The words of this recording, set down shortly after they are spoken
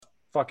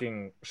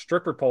fucking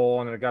stripper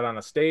pole and I got on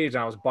a stage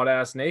and I was butt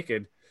ass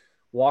naked,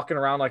 walking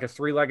around like a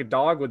three-legged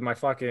dog with my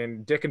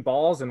fucking dick and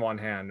balls in one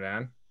hand,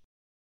 man.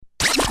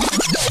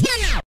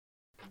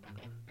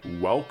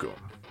 Welcome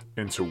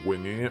into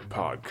Winging It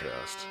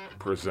Podcast,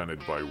 presented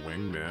by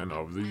Wingman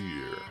of the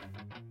Year.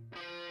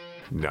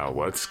 Now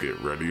let's get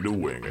ready to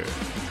wing it.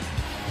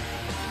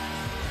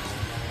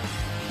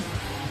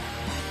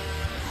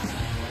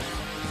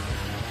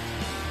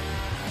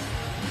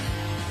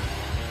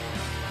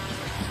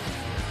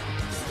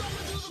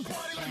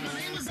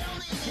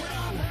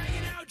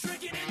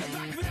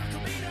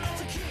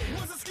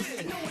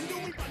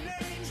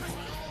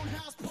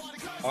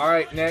 All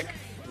right, Nick,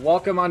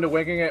 welcome on to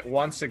Winging It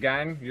once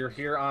again. You're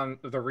here on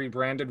the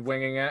rebranded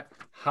Winging It.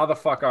 How the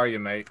fuck are you,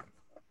 mate?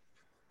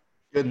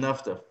 Good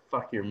enough to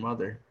fuck your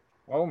mother.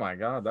 Oh my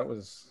God, that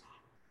was...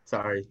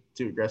 Sorry,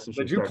 too aggressive.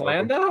 Did you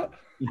plan that?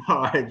 No,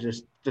 I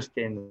just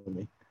came to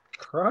me.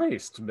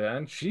 Christ,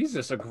 man.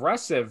 Jesus,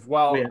 aggressive.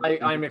 Well,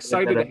 I'm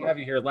excited to have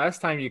you here.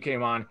 Last time you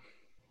came on,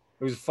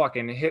 it was a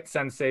fucking hit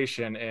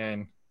sensation,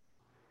 and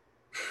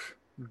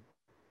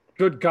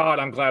good God,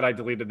 I'm glad I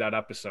deleted that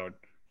episode.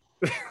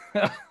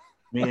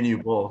 Me and you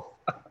both.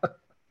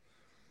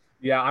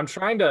 Yeah, I'm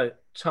trying to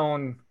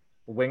tone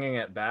Winging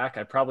It back.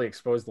 I probably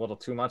exposed a little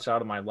too much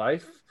out of my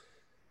life.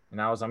 And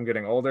now as I'm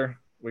getting older,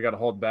 we got to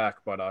hold back.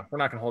 But we're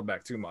not going to hold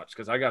back too much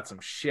because I got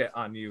some shit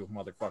on you,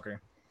 motherfucker.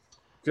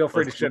 Feel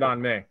free to shit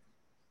on me.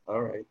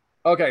 All right.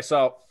 Okay,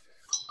 so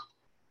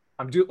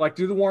do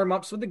the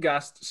warm-ups with the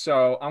guest.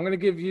 So I'm going to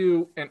give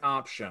you an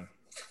option.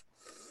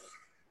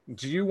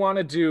 Do you want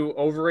to do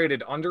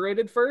overrated,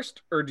 underrated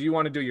first? Or do you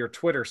want to do your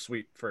Twitter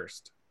suite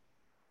first?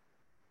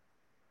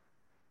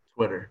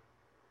 Twitter.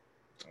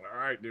 All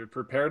right, dude.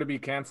 Prepare to be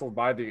canceled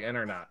by the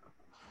internet.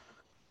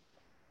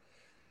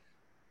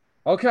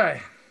 Okay.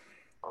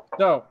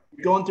 So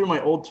going through my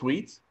old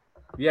tweets.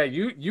 Yeah,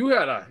 you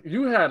had a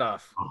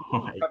Oh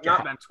my I've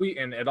not been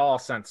tweeting at all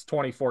since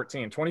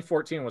 2014.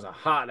 2014 was a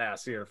hot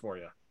ass year for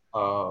you.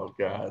 Oh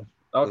God.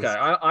 Okay,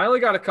 I only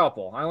got a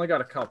couple.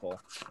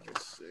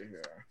 Let's see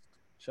here.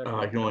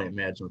 I can only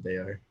imagine what they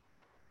are.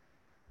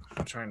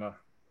 I'm trying to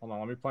hold on.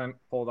 Let me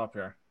pull it up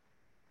here.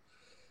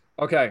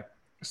 Okay,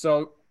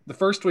 so the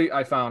first tweet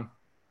I found,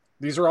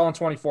 these are all in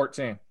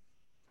 2014.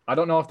 I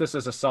don't know if this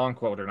is a song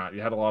quote or not.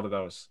 You had a lot of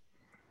those.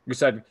 You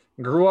said,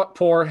 grew up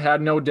poor,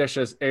 had no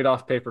dishes, ate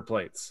off paper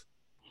plates.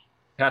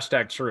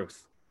 Hashtag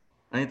truth.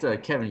 I think it's a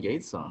Kevin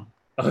Gates song.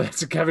 Oh,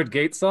 that's a Kevin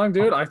Gates song,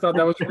 dude? I thought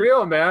that was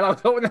real, man. I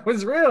thought that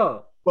was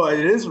real. Well,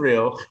 it is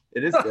real.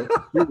 It is good.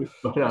 But,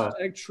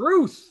 hashtag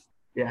truth.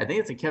 Yeah, I think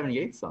it's a Kevin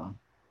Gates song.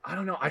 I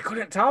don't know. I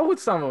couldn't tell with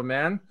some of them,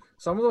 man.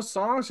 Some of those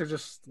songs are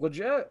just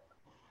legit.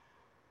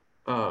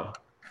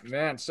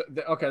 Man, so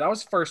okay, that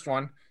was the first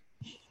one.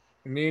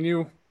 Me and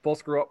you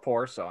both grew up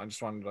poor, so I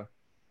just wanted to,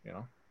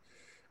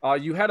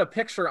 you had a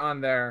picture on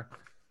there.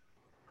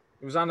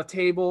 It was on a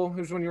table.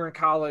 It was when you were in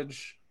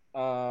college,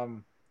 up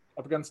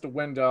against a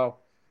window.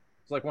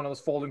 It's like one of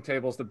those folding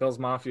tables that Bill's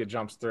Mafia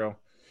jumps through.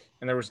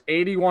 And there was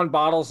 81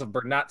 bottles of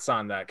Burnett's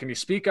on that. Can you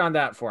speak on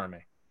that for me?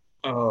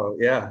 Oh,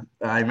 yeah.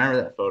 I remember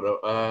that photo.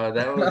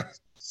 That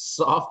was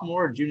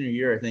sophomore, junior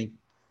year, I think.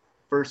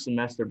 First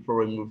semester before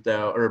we moved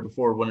out, or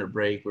before winter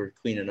break, we were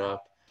cleaning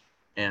up.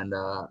 And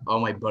all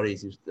my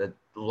buddies used to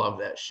love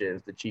that shit.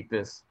 It's the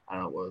cheapest. I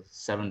don't know, what was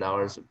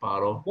 $7 a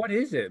bottle. What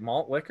is it?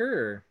 Malt liquor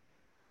or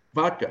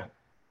vodka?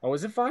 Oh,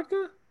 is it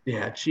vodka?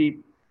 Yeah,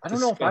 cheap. I don't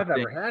know if I've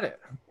ever had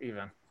it,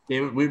 even.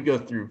 Yeah, we'd go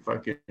through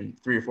fucking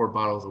 3 or 4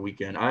 bottles a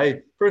weekend.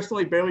 I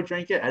personally barely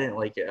drank it. I didn't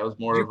like it. I was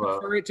more Did you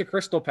prefer it to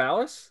Crystal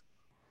Palace?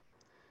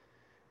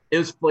 It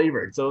was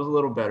flavored, so it was a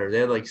little better. They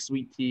had like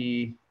sweet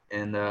tea,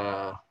 and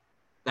I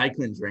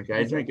couldn't drink it.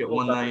 I drank it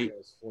one night. It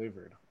was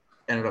flavored.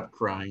 Ended up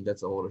crying.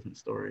 That's a whole different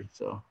story.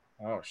 So.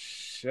 Oh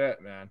shit,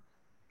 man!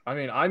 I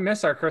mean, I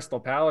miss our Crystal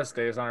Palace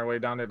days on our way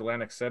down to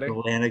Atlantic City.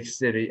 Atlantic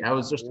City. I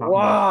was just talking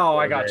wow,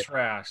 I got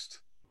trashed.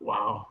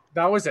 Wow,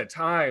 that was a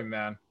time,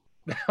 man.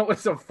 That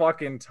was a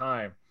fucking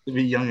time. To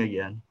be young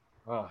again.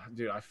 Oh,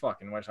 dude, I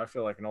fucking wish. I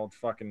feel like an old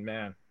fucking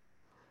man.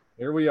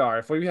 Here we are.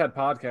 If we had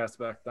podcasts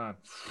back then.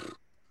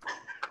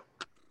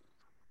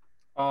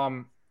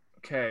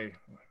 Okay.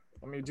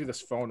 Let me do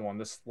this phone one.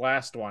 This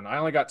last one. I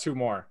only got 2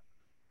 more.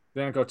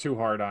 Didn't go too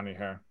hard on you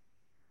here.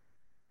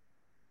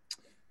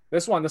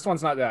 This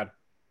one's not bad.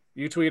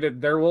 You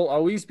tweeted, there will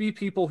always be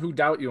people who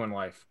doubt you in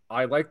life.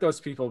 I like those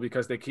people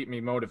because they keep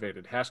me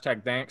motivated.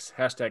 Hashtag thanks.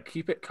 Hashtag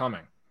keep it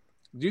coming.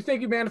 Do you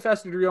think you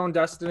manifested your own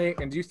destiny?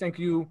 And do you think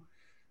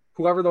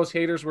whoever those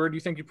haters were, do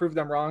you think you proved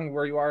them wrong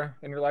where you are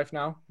in your life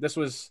now? That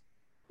was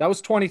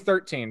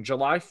 2013,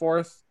 July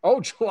 4th.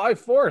 Oh, July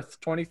 4th,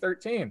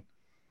 2013.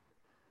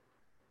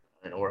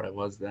 I don't know where I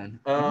was then.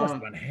 You must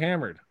have been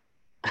hammered.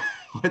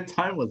 What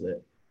time was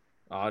it?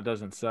 Oh, it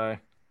doesn't say.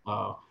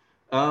 Oh.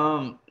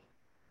 No,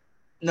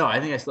 I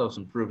think I still have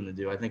some proving to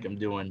do. I think I'm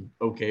doing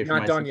okay for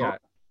myself. Not done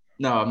yet.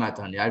 No, I'm not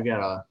done yet. I've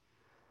got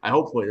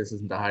hopefully this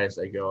isn't the highest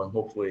I go, and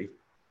hopefully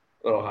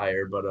a little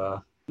higher,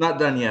 but not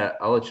done yet.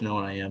 I'll let you know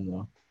when I am,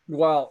 though.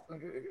 Well,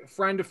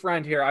 friend to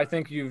friend here, I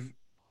think you've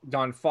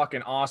done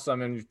fucking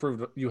awesome, and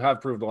you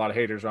have proved a lot of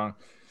haters wrong.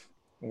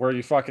 Where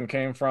you fucking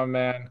came from,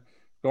 man.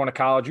 Going to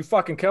college, you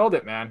fucking killed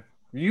it, man.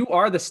 You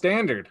are the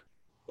standard.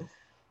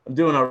 I'm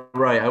doing all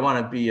right. I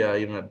want to be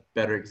even a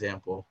better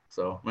example.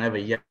 So when I have a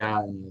yacht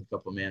and a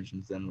couple of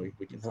mansions, then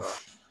we can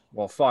talk.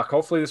 Well, fuck.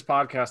 Hopefully this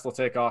podcast will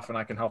take off and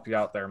I can help you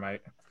out there,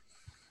 mate.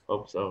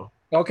 Hope so.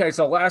 Okay,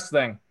 so last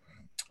thing.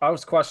 I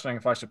was questioning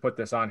if I should put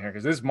this on here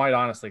because this might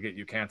honestly get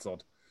you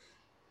canceled.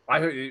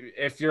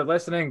 If you're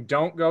listening,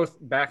 don't go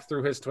back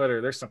through his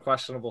Twitter. There's some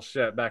questionable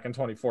shit back in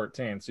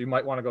 2014, so you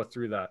might want to go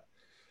through that.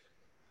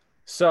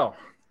 So,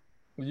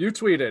 you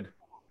tweeted,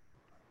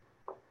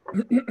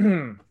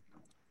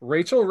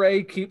 Rachel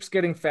Ray keeps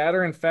getting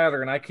fatter and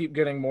fatter, and I keep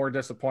getting more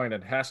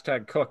disappointed.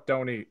 # cook,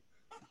 don't eat.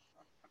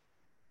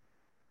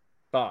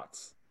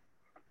 Thoughts?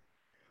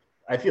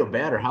 I feel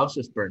bad. Her house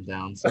just burned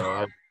down.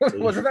 So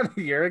wasn't that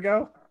a year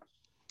ago?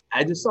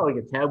 I just saw like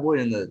a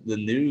tabloid in the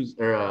news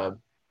or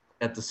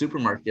at the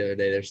supermarket the other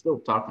day. They're still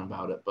talking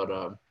about it,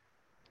 but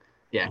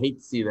yeah, I hate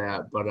to see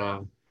that. But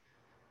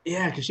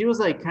yeah, because she was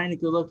like kind of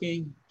good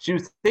looking. She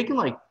was taking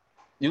like,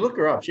 you look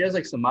her up. She has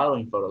like some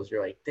modeling photos.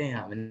 You're like,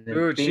 damn. And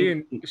dude,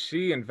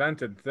 she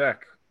invented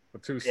thick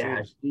with 2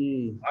 C's.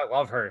 Yeah, I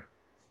love her.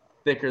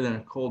 Thicker than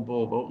a cold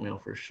bowl of oatmeal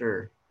for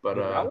sure. But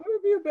I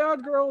wouldn't be a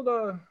bad girl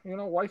to,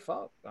 wife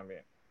up. I mean,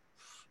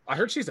 I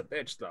heard she's a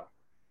bitch though.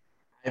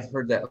 I've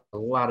heard that a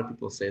lot of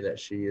people say that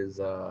she is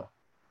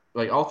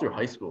like all through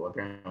high school.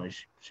 Apparently,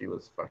 she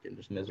was fucking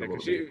just miserable.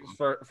 Yeah,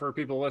 for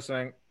people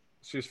listening,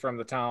 she's from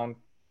the town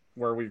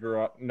where we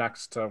grew up,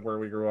 next to where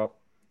we grew up.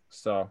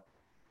 So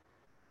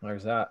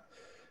there's that.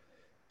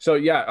 So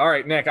yeah, all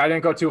right, Nick. I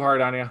didn't go too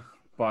hard on you,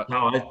 but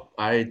no,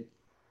 I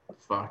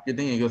fuck. Good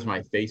thing it goes to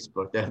my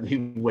Facebook. That'd be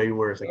way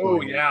worse.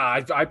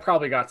 Yeah, I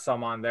probably got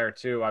some on there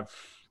too.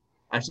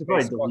 I should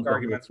probably delete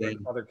arguments with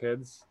other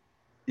kids.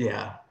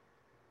 Yeah.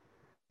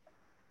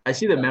 I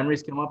see the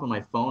memories come up on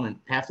my phone, and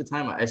half the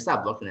time I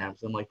stop looking at them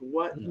because I'm like,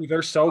 what?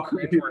 They're so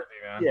cringeworthy,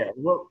 man. Yeah,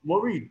 what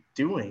were you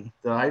doing?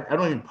 I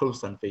don't even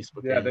post on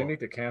Facebook anymore. They need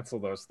to cancel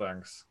those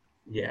things.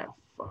 Yeah,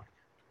 fuck.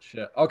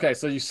 Shit. Okay,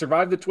 so you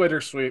survived the Twitter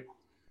sweep.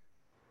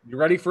 You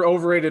ready for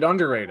overrated,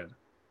 underrated?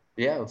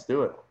 Yeah, let's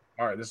do it.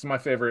 All right, this is my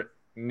favorite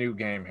new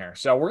game here.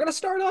 So we're gonna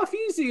start off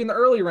easy in the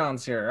early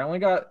rounds here. I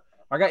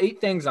got 8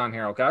 things on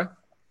here, okay?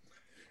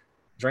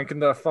 Drinking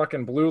the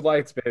fucking blue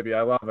lights, baby.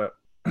 I love it.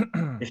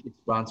 They should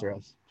sponsor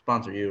us.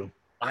 Sponsor you.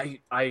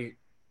 I'm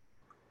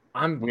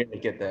We're gonna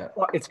get that.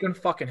 It's gonna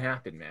fucking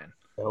happen, man.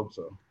 I hope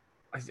so.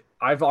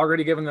 I've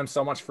already given them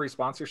so much free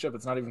sponsorship,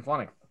 it's not even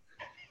funny.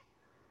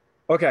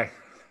 Okay,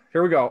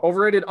 here we go.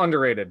 Overrated,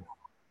 underrated.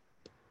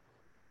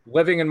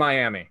 Living in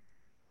Miami.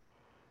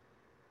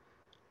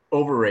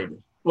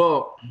 Overrated.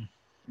 Well,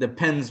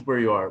 depends where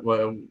you are.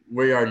 Where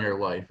you are in your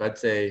life. I'd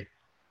say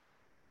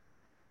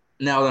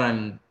now that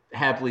I'm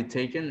happily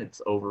taken,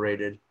 it's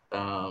overrated.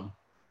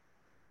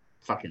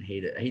 Fucking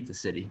hate it. I hate the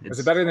city. Is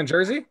it better than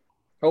Jersey?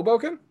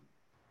 Hoboken?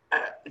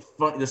 I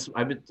was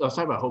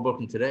talking about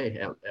Hoboken today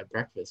at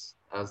breakfast.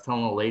 I was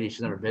telling a lady she's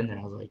never been there.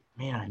 I was like,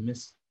 man, I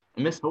miss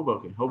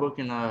Hoboken.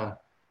 Hoboken, a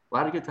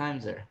lot of good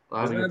times there.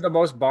 Isn't it the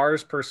most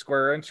bars per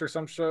square inch or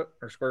some shit,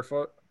 or square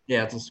foot?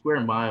 Yeah, it's a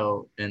square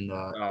mile, and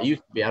it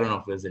used to be. I don't know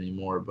if it is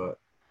anymore, but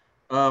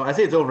I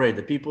say it's overrated.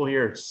 The people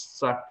here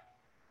suck.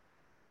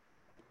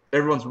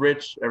 Everyone's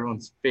rich.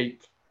 Everyone's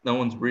fake. No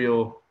one's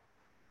real.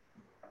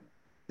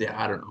 Yeah,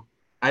 I don't know.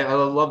 I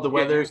love the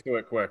weather. Get used to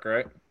it quick,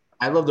 right?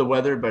 I love the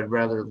weather, but I'd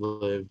rather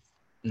live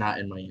not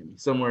in Miami.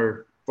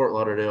 Somewhere, Fort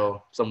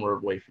Lauderdale, somewhere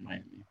away from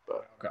Miami.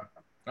 But okay.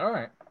 All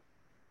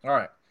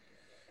right.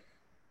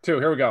 2,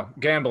 here we go.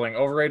 Gambling,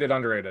 overrated,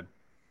 underrated?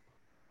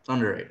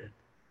 Underrated.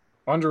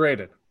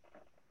 Underrated.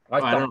 I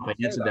don't know if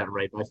I answered that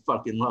right, but I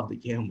fucking love to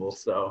gamble.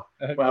 So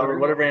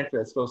whatever answer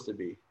that's supposed to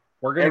be.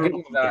 We're going to get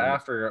into that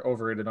after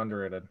overrated,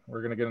 underrated.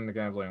 We're going to get into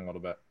gambling a little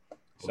bit.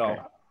 So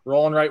okay.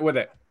 Rolling right with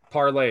it.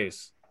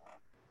 Parlays.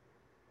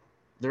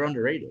 They're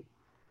underrated.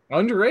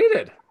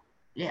 Underrated?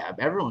 Yeah,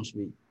 everyone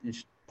should be.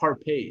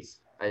 Parlays.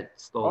 I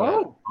stole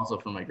that also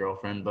from my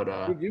girlfriend,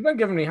 but dude, you've been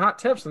giving me hot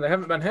tips and they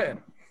haven't been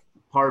hitting.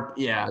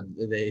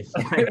 They.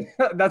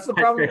 That's the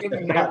problem with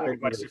giving gambling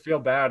advice. You feel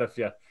bad if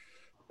you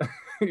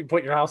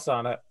put your house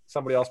on it.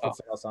 Somebody else puts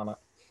their house on it.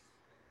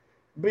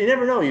 But you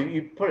never know.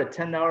 You put a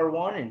 $10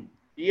 one and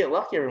you get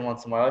lucky every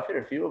once in a while. I've hit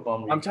a few of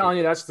them. I'm telling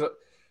you,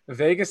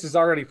 Vegas is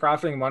already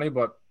profiting money,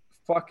 but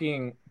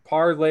fucking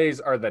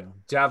parlays are the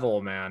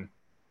devil, man.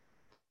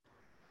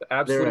 The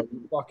absolute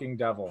fucking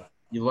devil.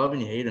 You love and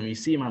you hate them. You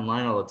see them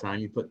online all the time.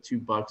 You put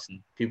 $2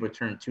 and people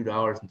turn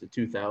 $2 into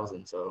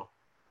 2,000. So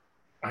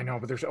I know,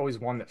 but there's always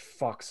one that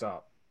fucks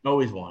up.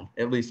 Always one,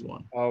 at least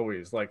one.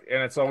 Always, and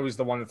it's always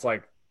the one that's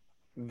like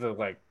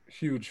the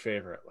huge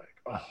favorite.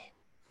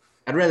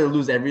 I'd rather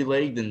lose every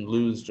leg than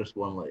lose just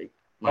one leg.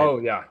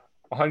 Yeah,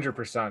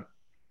 100%.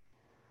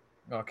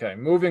 Okay,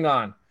 moving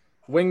on.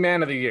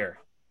 Wingman of the year.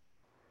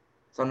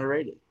 It's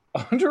underrated.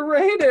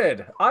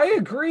 Underrated. I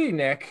agree,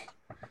 Nick.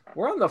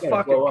 We're on the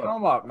fucking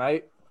come up,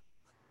 mate.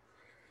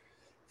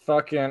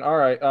 Fucking all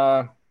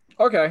right.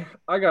 Okay,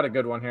 I got a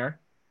good one here.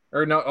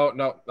 Or no, oh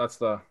no, that's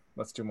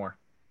two more.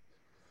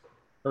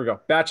 Here we go.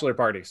 Bachelor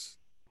parties.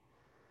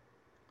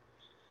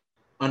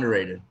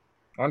 Underrated.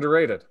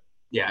 Underrated.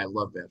 Yeah, I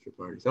love bachelor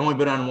parties. I've only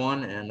been on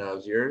one, and it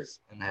was yours,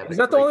 and I had Is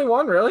a that the great only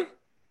one, really?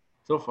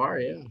 so far.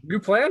 Yeah, You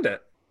planned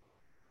it.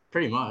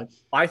 pretty much.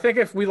 I think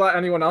if we let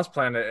anyone else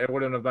plan it, it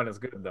wouldn't have been as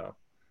good though.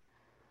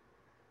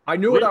 I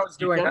knew We what had I was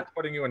doing,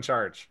 putting you in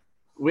charge.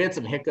 we had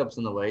some hiccups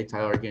in the way.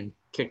 Tyler getting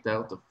kicked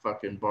out the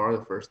fucking bar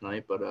the first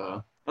night, but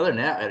other than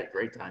that, I had a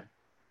great time.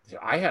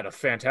 I had a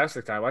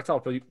fantastic time. I tell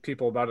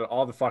people about it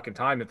all the fucking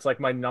time. It's like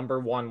my number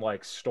one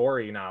like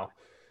story now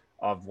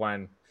of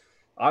when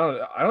I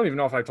don't even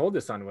know if I told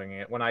this on Winging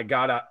It. When I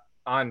got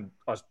on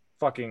a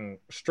fucking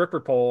stripper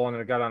pole and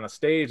I got on a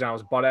stage and I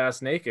was butt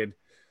ass naked,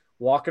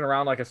 walking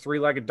around like a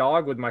three-legged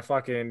dog with my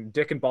fucking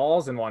dick and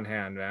balls in one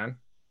hand, man.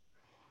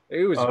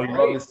 It was Oh, you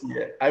love great. to see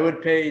it. I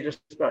would pay just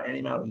about any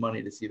amount of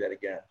money to see that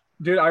again.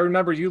 Dude, I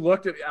remember you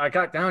looked at I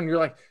got down, you're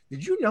like,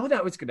 did you know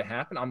that was gonna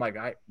happen? I'm like,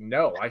 I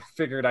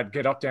figured I'd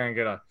get up there and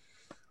get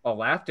a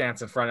lap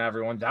dance in front of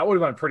everyone. That would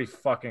have been pretty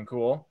fucking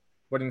cool.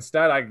 But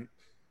instead I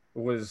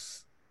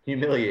was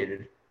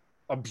Humiliated.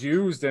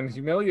 abused and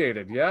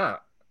humiliated. Yeah.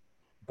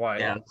 But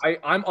Yeah,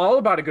 I'm all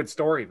about a good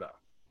story though.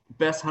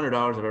 best $100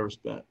 I've ever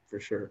spent for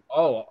sure.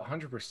 Oh,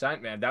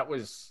 100%, man. That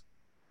was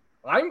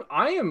I'm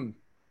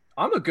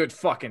a good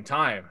fucking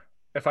time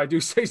if I do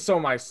say so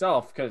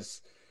myself.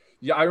 Because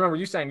yeah, I remember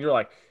you saying you're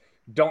like,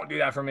 don't do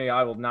that for me.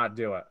 I will not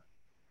do it.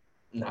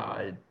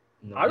 No,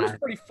 no, I was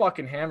pretty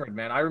fucking hammered,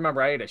 man. I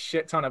remember I ate a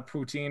shit ton of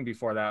poutine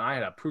before that. I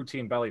had a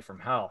poutine belly from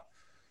hell,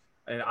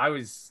 and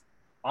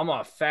I'm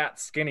a fat,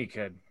 skinny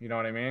kid. You know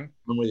what I mean?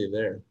 I'm with you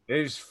there.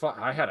 It was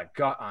I had a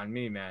gut on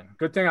me, man.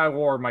 Good thing I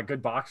wore my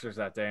good boxers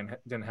that day and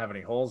didn't have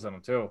any holes in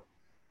them too.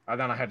 And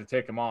then I had to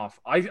take them off.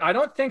 I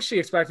don't think she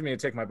expected me to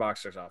take my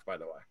boxers off, by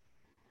the way.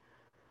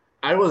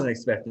 I wasn't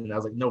expecting it. I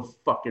was like, no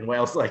fucking way.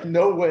 I was like,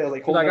 no way. I was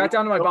like, I got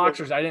down to my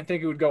boxers. I didn't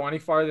think it would go any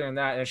farther than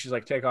that. And she's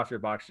like, take off your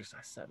boxers.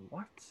 I said,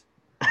 what?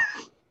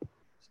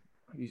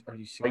 Are you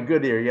serious? My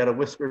good ear. You got to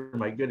whisper in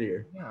my good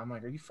ear. Yeah, I'm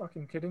like, are you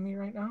fucking kidding me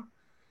right now?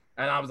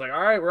 And I was like,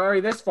 all right, we're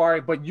already this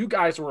far. But you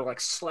guys were like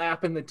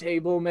slapping the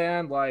table,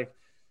 man, like,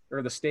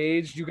 or the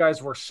stage. You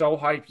guys were so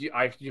hyped.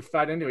 You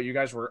fed into it. You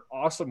guys were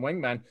awesome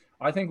wingmen.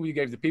 I think we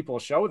gave the people a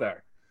show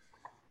there.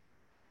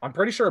 I'm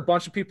pretty sure a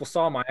bunch of people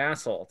saw my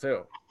asshole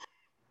too.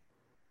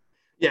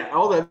 Yeah,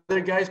 all the other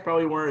guys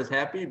probably weren't as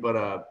happy, but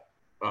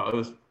it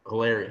was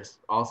hilarious.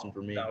 Awesome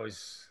for me.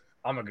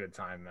 I'm a good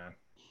time, man.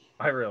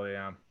 I really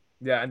am.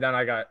 Yeah, and then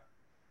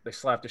they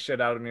slapped the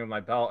shit out of me with my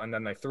belt, and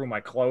then they threw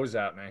my clothes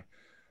at me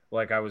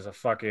like I was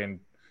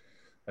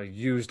a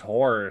used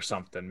whore or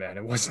something, man.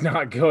 It was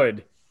not good.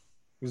 It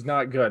was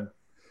not good.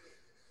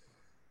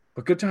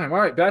 But good time. All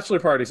right, bachelor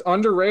parties.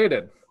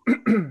 Underrated.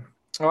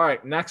 All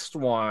right, next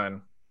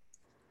one.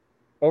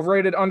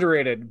 Overrated,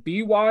 underrated.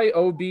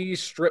 BYOB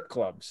strip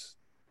clubs.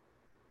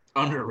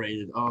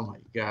 Underrated. Oh my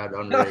God,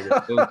 underrated.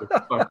 Those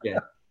are fucking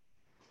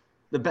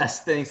the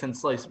best thing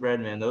since sliced bread,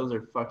 man. Those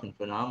are fucking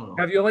phenomenal.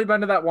 Have you only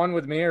been to that one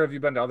with me, or have you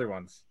been to other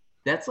ones?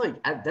 That's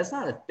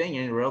not a thing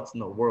anywhere else in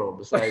the world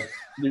besides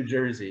New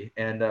Jersey.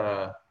 And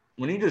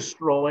when you just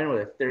stroll in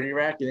with a 30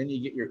 rack and then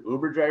you get your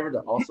Uber driver to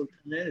also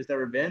come in, who's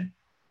never been,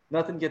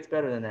 nothing gets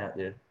better than that,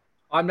 dude.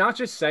 I'm not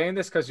just saying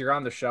this because you're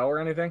on the show or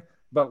anything,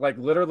 but like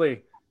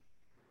literally,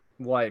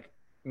 like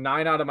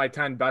 9 out of my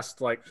 10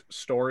 best like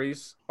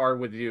stories are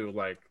with you,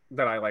 like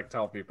that I like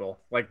tell people.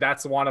 Like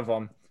that's one of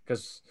them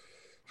because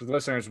for the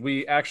listeners,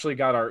 we actually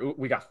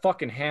got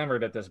fucking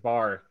hammered at this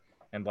bar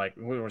and like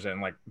where was it?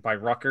 Like by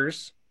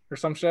Rutgers or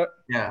some shit.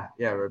 Yeah,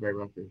 right by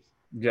Rutgers.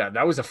 Yeah,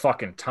 that was a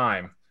fucking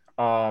time.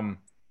 Yeah,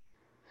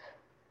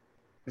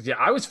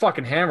 I was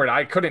fucking hammered.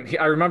 I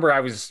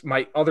remember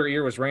my other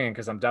ear was ringing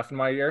because I'm deaf in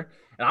my ear,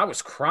 and I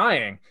was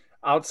crying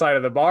outside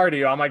of the bar to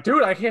you. I'm like,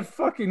 dude, I can't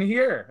fucking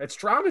hear. It's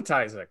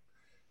traumatizing.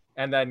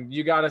 And then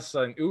you got us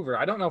an Uber.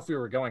 I don't know if we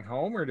were going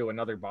home or to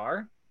another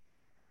bar.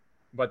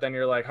 But then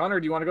you're like, Hunter,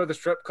 do you want to go to the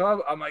strip club?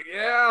 I'm like,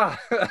 yeah.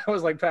 I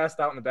was like passed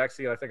out in the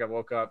backseat. I think I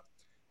woke up.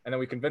 And then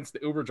we convinced the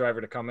Uber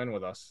driver to come in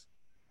with us.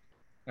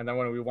 And then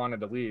when we wanted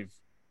to leave,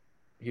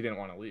 he didn't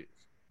want to leave.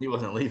 He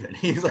wasn't leaving.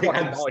 He's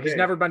like, he's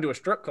never been to a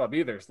strip club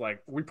either. It's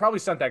like, we probably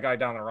sent that guy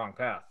down the wrong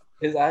path.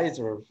 His eyes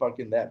were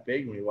fucking that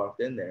big when he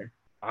walked in there.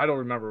 I don't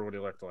remember what he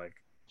looked like.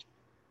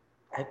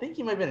 I think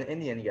he might have been an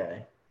Indian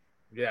guy.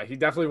 Yeah, he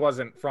definitely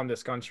wasn't from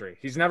this country.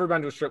 He's never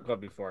been to a strip club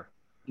before.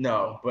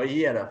 No, but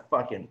he had a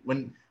fucking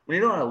when you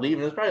don't want to leave,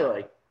 it was probably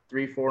like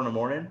 3-4 in the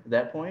morning at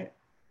that point.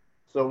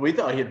 So we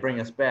thought he'd bring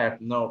us back.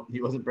 No, he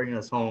wasn't bringing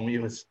us home. He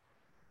was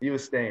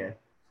staying.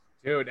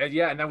 Dude,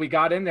 yeah, and then we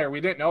got in there.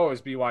 We didn't know it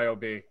was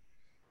BYOB,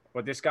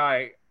 but this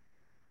guy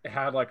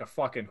had like a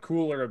fucking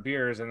cooler of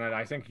beers, and then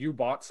I think you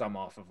bought some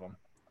off of him.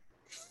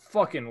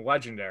 Fucking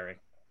legendary.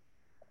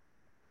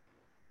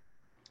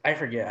 I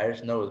forget. I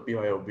just know it was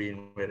BYOB,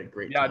 and we had a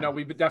great time. Yeah, no,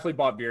 we definitely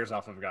bought beers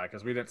off of a guy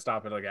because we didn't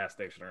stop at a gas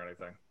station or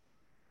anything.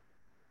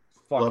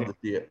 Fucking love to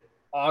see it.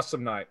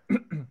 Awesome night.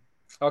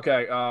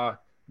 Okay,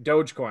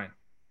 Dogecoin.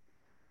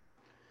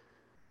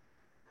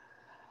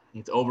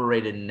 It's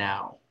overrated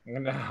now.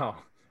 No.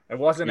 It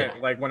wasn't Yeah.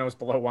 it like when it was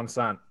below 1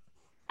 cent.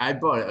 I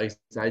bought it.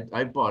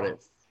 I bought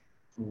it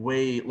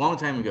way long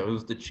time ago. It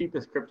was the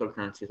cheapest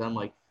cryptocurrencies. I'm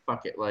like,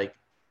 fuck it. Like,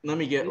 let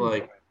me get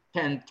like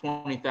 10,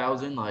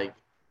 20,000. Like,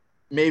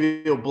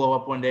 maybe it'll blow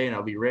up one day and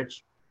I'll be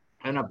rich.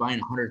 I ended up buying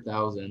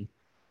 100,000,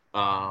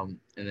 and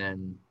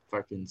then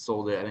fucking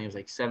sold it. I think it was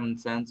like 7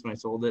 cents when I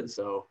sold it.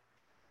 So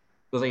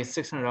it was like a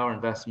 $600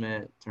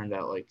 investment. Turned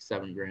out like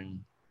 $7,000,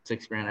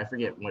 $6,000. I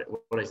forget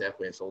what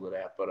exactly I sold it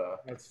at, but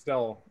It's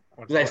still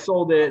because I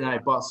sold it and I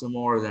bought some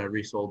more, then I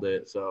resold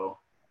it. So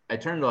I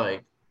turned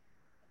like,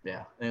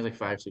 yeah, I think like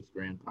 5-6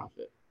 grand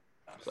profit.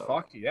 So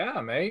fuck yeah,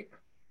 mate.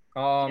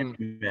 can't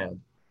be mad.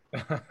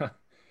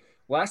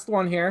 Last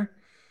one here.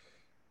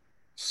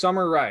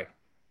 Summer Rae.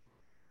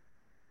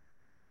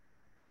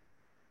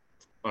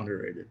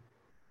 Underrated.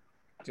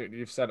 Dude,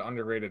 you've said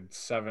underrated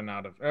 7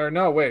 out of, or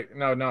no, wait,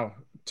 no.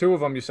 2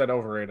 of them you said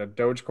overrated.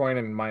 Dogecoin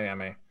and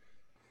Miami.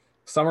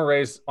 Summer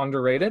Rae's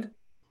underrated?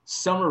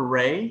 Summer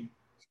Rae.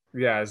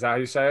 Yeah, is that how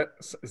you say it?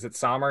 Is it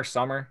Summer?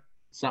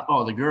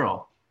 Oh, the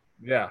girl.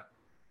 Yeah.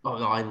 Oh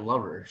no, I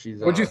love her. She's.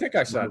 What'd you think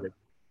I said?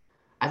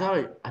 I thought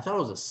it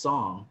was a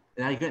song,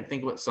 and I couldn't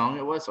think what song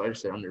it was, so I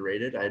just said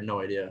underrated. I had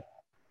no idea.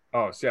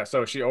 Oh, yeah.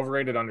 So she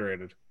overrated,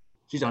 underrated.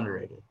 She's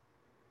underrated.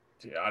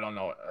 Yeah, I don't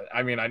know.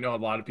 I mean, I know a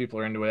lot of people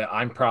are into it.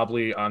 I'm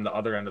probably on the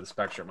other end of the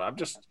spectrum.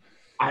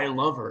 I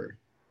love her.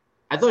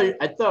 I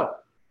thought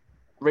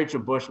Rachel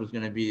Bush was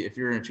gonna be, if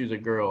you're gonna choose a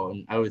girl,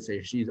 and I would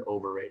say she's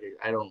overrated.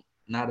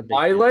 Not a big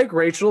I fan. like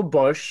Rachel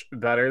Bush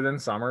better than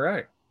Summer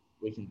Rae.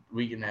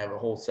 We can have a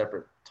whole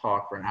separate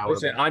talk for an hour.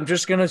 Listen, I'm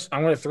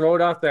gonna throw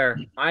it out there.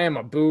 I am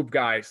a boob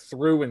guy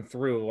through and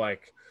through.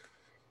 Like,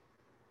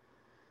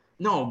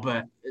 no,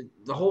 but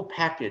the whole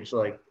package,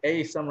 like,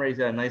 Summer Rae's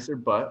got a nicer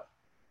butt.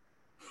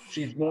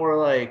 She's more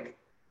like,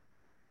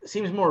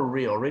 seems more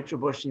real. Rachel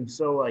Bush seems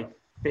so like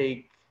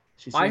fake.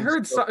 I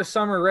heard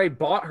Summer Rae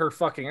bought her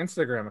fucking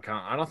Instagram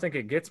account. I don't think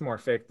it gets more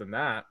fake than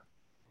that.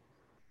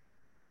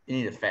 You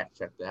need to fact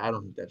check that. I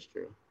don't think that's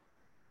true.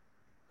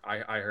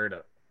 I heard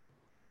it.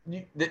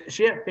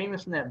 She got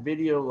famous in that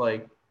video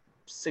like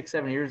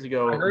 6-7 years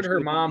ago. I heard her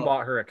mom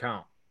bought her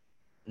account.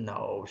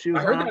 No, she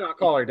was. I heard that not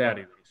call her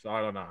daddy, so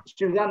I don't know.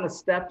 She was on the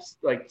steps,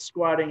 like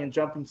squatting and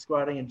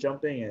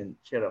jumping, and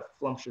she had a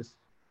flumptious.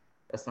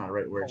 That's not the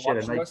right word. She had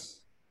a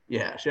nice.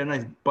 Yeah, she had a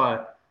nice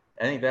butt.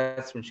 I think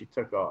that's when she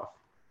took off.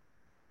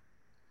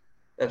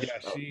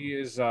 She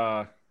is.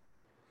 I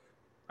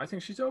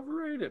think she's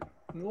overrated.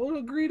 We'll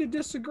agree to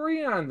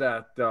disagree on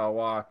that,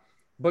 though.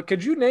 But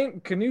can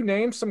you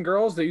name some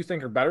girls that you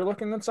think are better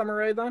looking than Summer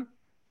Rae? Then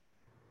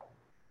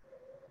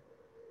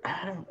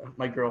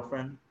my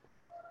girlfriend.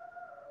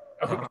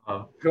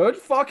 Good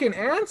fucking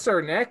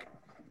answer, Nick.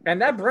 And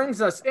that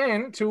brings us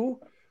into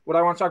what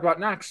I want to talk about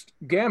next: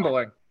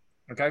 gambling.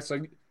 Okay, so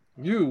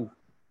you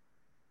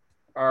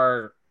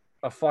are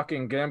a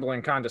fucking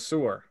gambling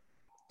connoisseur.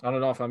 I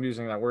don't know if I'm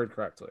using that word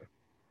correctly.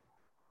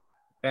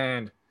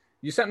 And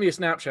you sent me a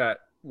Snapchat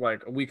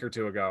like a week or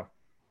 2 ago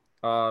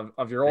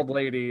of your old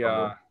lady.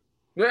 Yeah,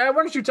 why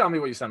don't you tell me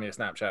what you sent me a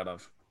Snapchat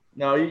of?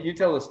 No, you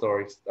tell the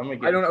story.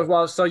 I don't know.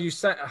 Well, so you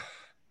sent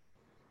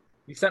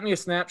me a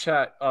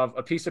Snapchat of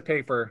a piece of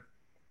paper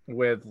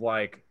with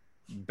like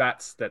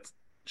bets that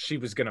she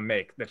was gonna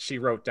make that she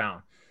wrote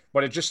down.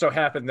 But it just so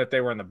happened that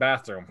they were in the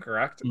bathroom,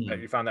 correct? Mm-hmm. That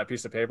you found that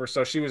piece of paper.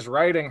 So she was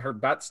writing her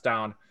bets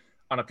down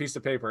on a piece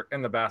of paper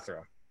in the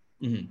bathroom.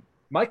 Mm-hmm.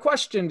 My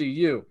question to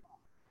you,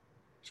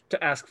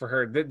 to ask for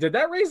her, did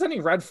that raise any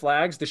red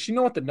flags? Does she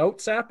know what the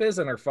Notes app is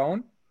on her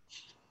phone?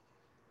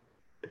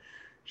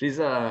 She's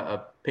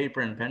a paper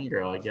and pen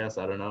girl, I guess.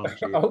 I don't know.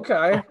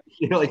 Okay.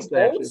 She likes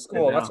that. Old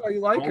school. That's why you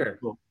like her.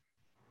 School.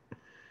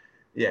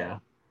 Yeah.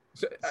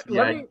 So,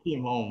 I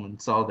came home and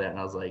saw that, and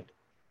I was like,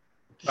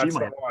 she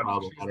might have a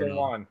problem. She's the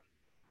one.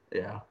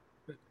 Yeah.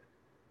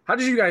 How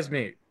did you guys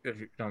meet, if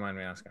you don't mind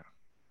me asking?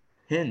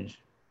 Hinge.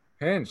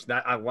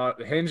 That I love.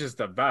 Hinge is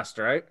the best,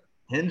 right?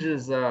 Hinge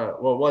is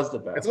was the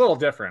best. It's a little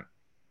different.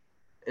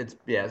 It's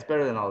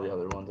better than all the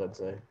other ones, I'd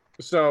say.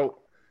 So,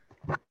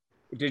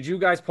 did you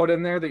guys put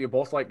in there that you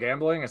both like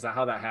gambling? Is that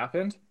how that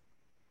happened?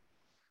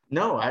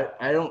 No,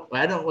 I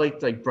don't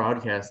like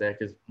broadcast that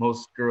because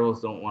most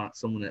girls don't want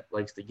someone that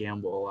likes to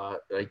gamble a lot.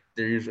 Like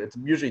it's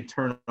usually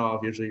turn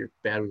off. Usually you're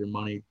bad with your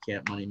money,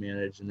 can't money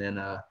manage, and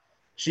then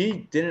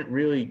she didn't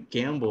really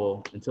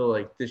gamble until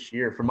like this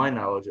year, from my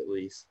knowledge at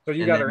least. So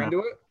you got her into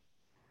it?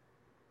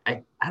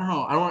 I don't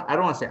know. I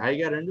don't want to say I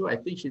got her into it. I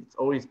think she's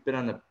always been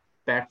on the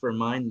back of her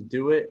mind to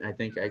do it. I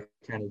think I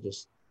kind of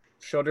just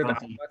showed her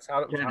that's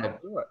how to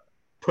do it.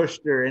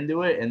 Pushed her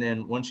into it, and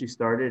then once she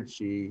started,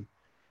 she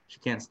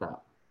can't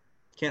stop.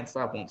 Can't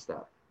stop, won't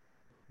stop.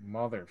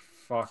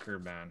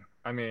 Motherfucker, man.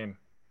 I mean,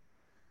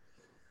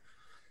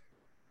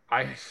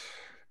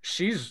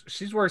 she's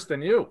worse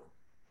than you.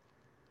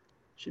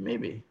 She may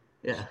be.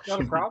 Yeah. She's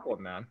got a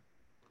problem, man.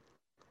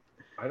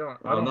 I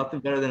don't nothing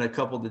better than a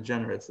couple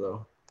degenerates,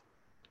 though.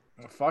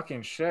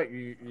 Fucking shit.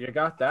 You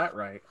got that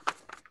right.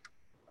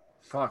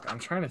 Fuck, I'm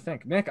trying to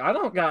think. Nick, I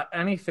don't got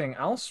anything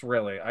else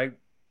really.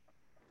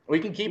 We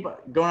can keep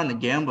going on to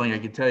gambling. I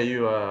can tell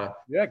you.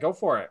 Yeah, go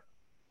for it.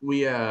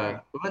 we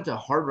went to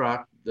Hard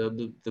Rock,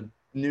 the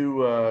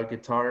new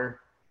guitar.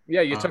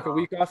 Yeah, you Uh, took a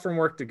week off from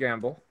work to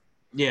gamble.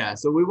 yeah,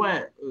 so we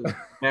went.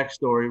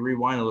 Backstory,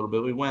 rewind a little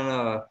bit. We went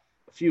a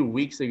few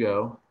weeks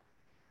ago,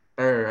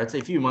 or I'd say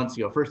a few months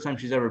ago. First time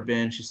she's ever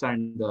been. She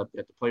signed up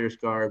at the Players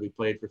Guard. We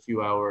played for a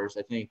few hours.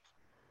 I think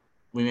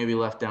we maybe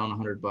left down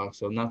 $100,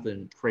 so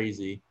nothing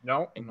crazy.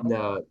 No, And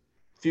no.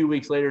 a few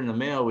weeks later in the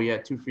mail, we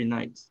had 2 free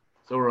nights.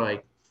 So we're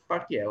like,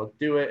 fuck yeah, let's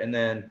do it. And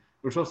then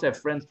we're supposed to have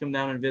friends come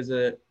down and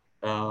visit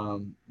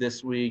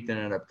this week. They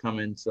ended up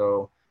coming.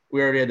 So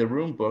we already had the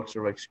room booked. So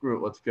we're like, screw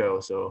it, let's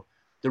go. So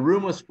the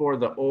room was for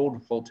the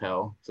old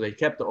hotel. So they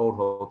kept the old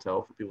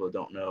hotel for people that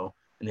don't know.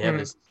 And they have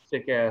this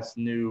sick ass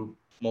new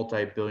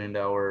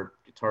multi-billion-dollar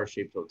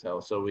guitar-shaped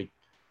hotel. So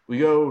we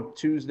go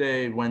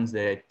Tuesday,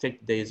 Wednesday. I take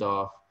the days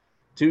off.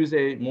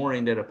 Tuesday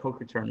morning, they had a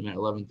poker tournament at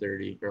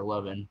 11:30 or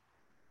 11.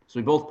 So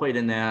we both played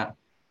in that.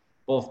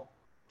 Both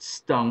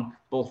stunk.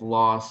 Both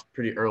lost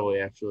pretty early,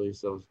 actually.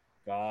 So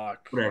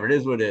Fuck. whatever, it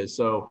is what it is.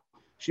 So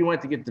she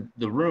went to get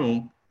the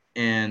room,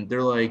 and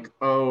they're like,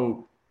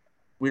 oh,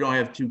 we don't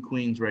have 2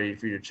 queens ready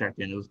for you to check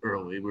in. It was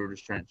early. We were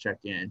just trying to check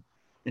in.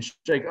 And she's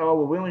like, oh,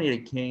 well, we only need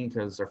a king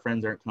because our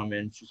friends aren't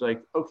coming. She's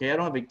like, okay, I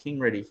don't have a king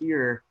ready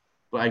here,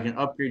 but I can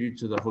upgrade you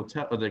to the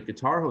hotel or the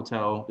guitar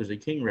hotel. There's a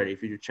king ready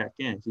for you to check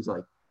in. She's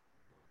like,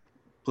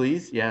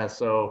 please? Yeah.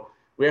 So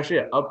we actually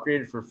got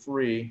upgraded for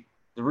free.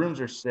 The rooms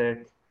are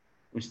sick.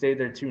 We stayed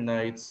there 2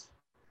 nights.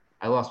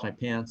 I lost my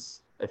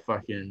pants. I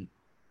fucking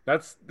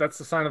That's the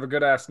sign of a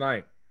good ass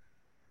night.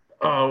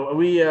 Oh,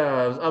 we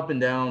was up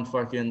and down,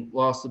 fucking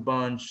lost a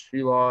bunch.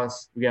 We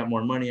lost. We got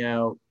more money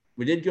out.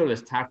 We did go to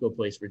this taco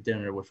place for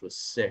dinner, which was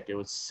sick. It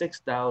was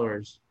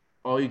 $6,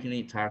 all you can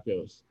eat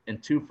tacos,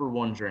 and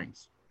 2-for-1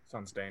 drinks.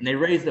 Sounds And they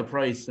dangerous. raised the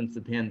price since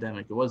the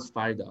pandemic. It was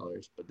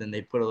 $5, but then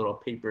they put a little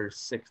paper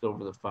 6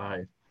 over the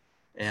 5,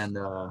 and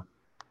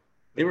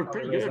they were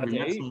pretty Raise good. that We to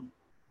met 8. some,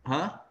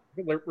 huh?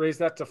 Raise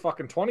that to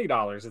fucking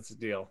 $20. It's a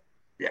deal.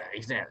 Yeah,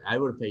 exactly. I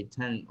would have paid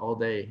 10 all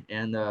day,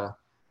 and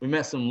we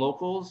met some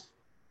locals.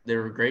 They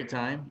were a great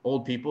time.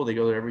 Old people. They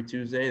go there every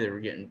Tuesday. They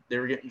were getting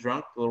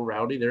drunk, a little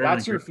rowdy. They're having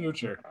That's a your great.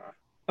 future.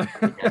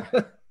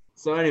 Yeah.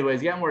 So,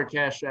 anyways, got more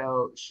cash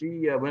out.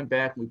 She went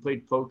back and we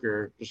played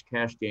poker, just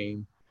cash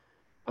game.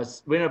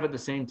 We ended up at the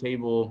same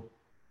table.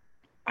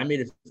 I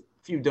made a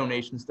few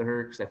donations to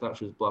her because I thought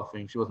she was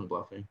bluffing. She wasn't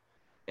bluffing.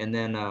 And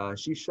then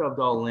she shoved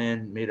all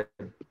in, made a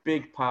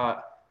big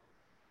pot.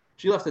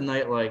 She left the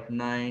night like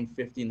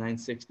 9:50,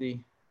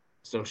 9:60.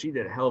 So she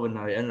did a hell of a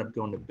night. I ended up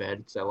going to bed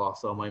because I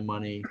lost all my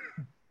money.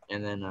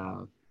 And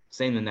then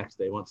same the next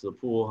day. Went to the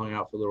pool, hung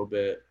out for a little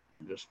bit,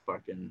 just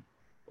fucking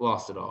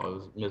lost it all. It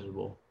was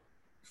miserable.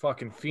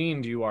 Fucking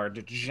fiend, you are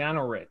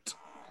degenerate.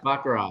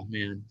 Baccarat,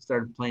 man.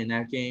 Started playing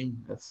that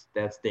game. That's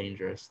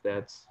dangerous.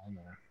 That'll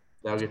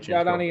get You you in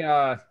got trouble.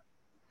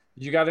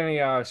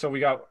 any so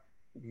we got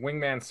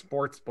Wingman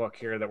Sportsbook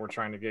here that we're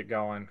trying to get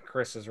going.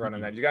 Chris is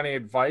running that. You got any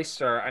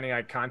advice or any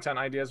content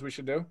ideas we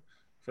should do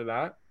for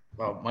that?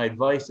 Well, my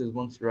advice is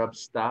once you're up,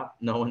 stop.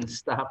 Know when to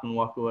stop and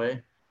walk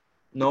away.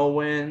 Know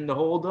when to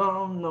hold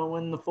them. Know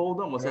when to fold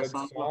them. What's that Good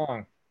song about?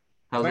 song.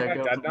 How's Isn't that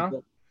that guy go? dead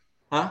now?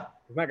 Huh?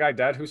 Isn't that guy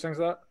dead? Who sings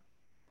that?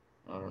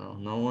 I don't know.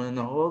 Know when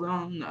to hold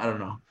them. I don't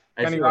know.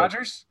 I Kenny feel like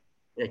Rogers?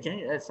 yeah.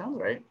 That sounds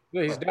right.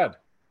 Yeah, he's But, dead,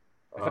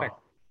 I think.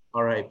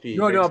 R.I.P.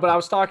 No, but I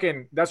was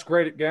talking. That's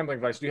great gambling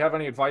advice. Do you have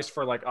any advice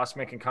for like us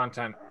making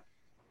content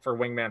for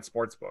Wingman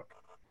Sportsbook?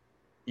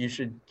 You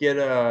should get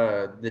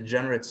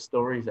degenerate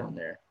stories on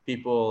there.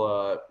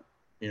 People,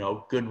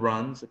 good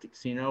runs at the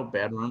casino,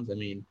 bad runs. I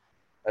mean,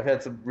 I've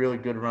had some really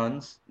good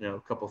runs. A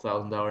couple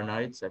 $1,000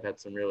 nights. I've had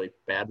some really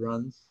bad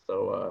runs.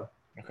 So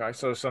Okay,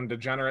 so some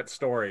degenerate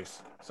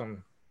stories,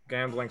 some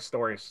gambling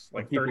stories,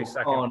 like people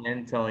 30-second. calling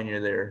in telling you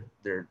their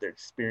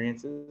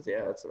experiences.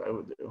 Yeah, that's what I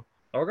would do.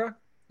 Okay,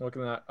 look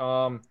at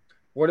that.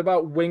 What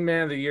about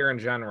Wingman of the Year in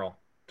general?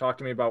 Talk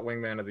to me about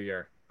Wingman of the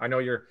Year. I know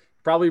you're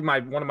probably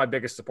one of my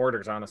biggest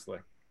supporters, honestly.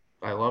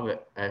 I love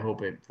it. I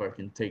hope it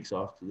fucking takes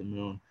off to the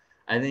moon.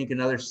 I think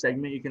another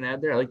segment you can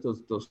add there. I like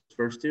those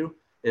first two.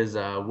 Is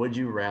would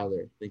you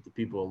rather? I think the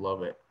people will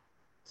love it.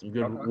 Some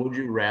good Okay. would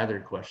you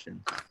rather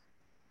questions.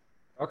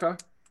 Okay.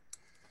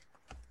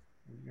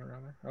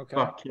 Okay.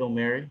 Fuck, kill,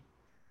 marry.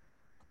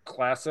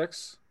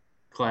 Classics.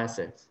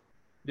 Classics.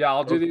 Yeah,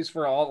 I'll do these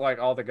for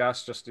all the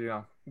guests. Just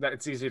that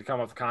it's easy to come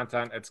up with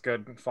content. It's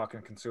good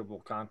fucking consumable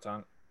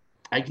content.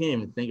 I can't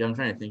even think. I'm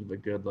trying to think of a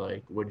good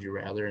like would you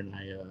rather, and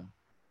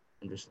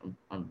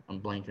I'm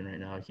blanking right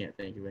now. I can't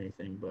think of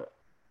anything. But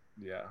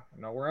Yeah,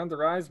 no, we're on the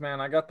rise,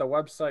 man. I got the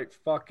website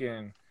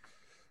fucking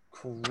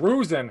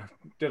cruising.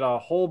 Did a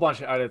whole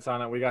bunch of edits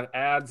on it. We got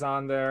ads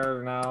on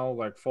there now,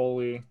 like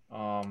fully.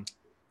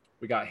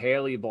 We got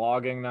Haley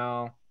blogging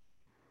now.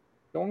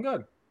 Going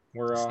good.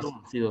 We're still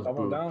don't see those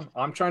doubling boobs. down.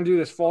 I'm trying to do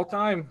this full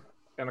time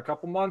in a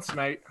couple months,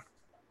 mate.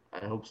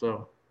 I hope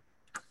so.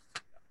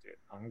 Dude,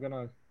 I'm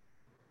gonna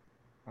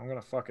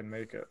fucking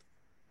make it.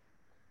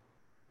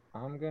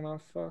 I'm gonna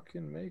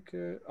fucking make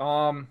it.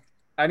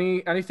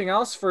 Anything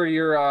else for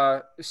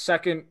your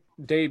second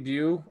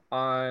debut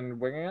on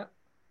Winging It?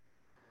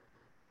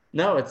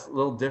 No, it's a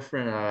little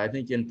different. I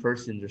think in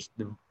person, just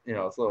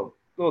it's a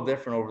little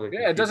different over the.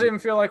 Yeah, it doesn't even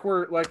feel like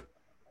we're like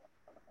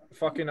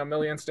fucking a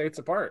million states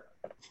apart.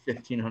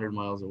 1,500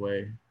 miles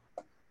away.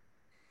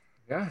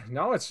 Yeah,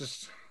 no, it's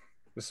just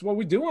this is what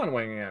we do on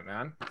Winging It,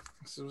 man.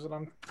 This is what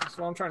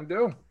I'm trying to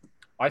do.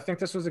 I think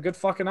this was a good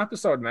fucking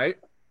episode, mate.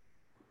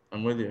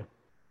 I'm with you.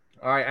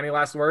 All right, any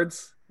last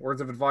words? Words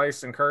of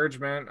advice,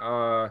 encouragement,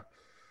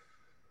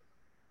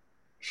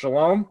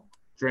 shalom.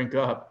 Drink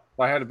up. If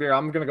I had a beer,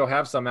 I'm gonna go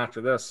have some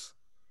after this.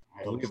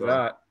 Look at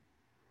that.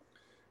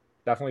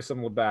 Definitely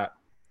some Labatt.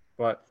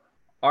 But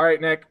all right,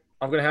 Nick,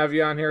 I'm gonna have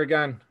you on here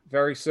again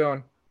very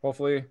soon.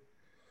 Hopefully,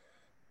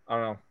 I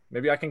don't know.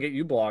 Maybe I can get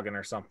you blogging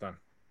or something.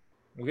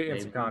 We'll get you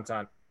in some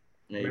content.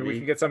 Maybe we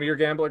can get some of your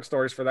gambling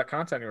stories for that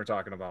content you were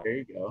talking about. There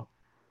you go.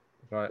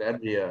 But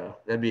that'd be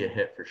a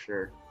hit for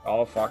sure.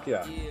 Oh fuck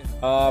yeah.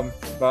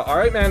 But all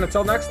right, man.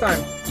 Until next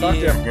time. Talk to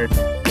you.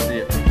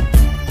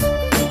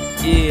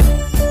 See ya.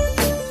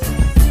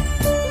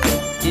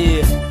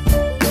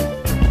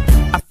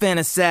 I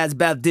fantasize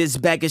about this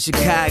back in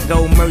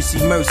Chicago. Mercy,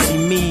 mercy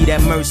me,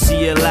 that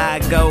mercy I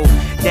go.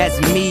 That's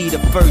me the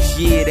first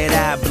year that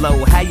I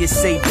blow. How you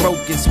say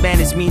broke in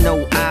Spanish, me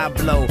no I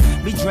blow.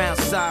 Me drown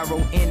sorrow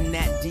in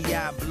that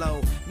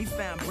Diablo. Me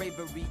found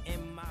bravery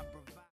in my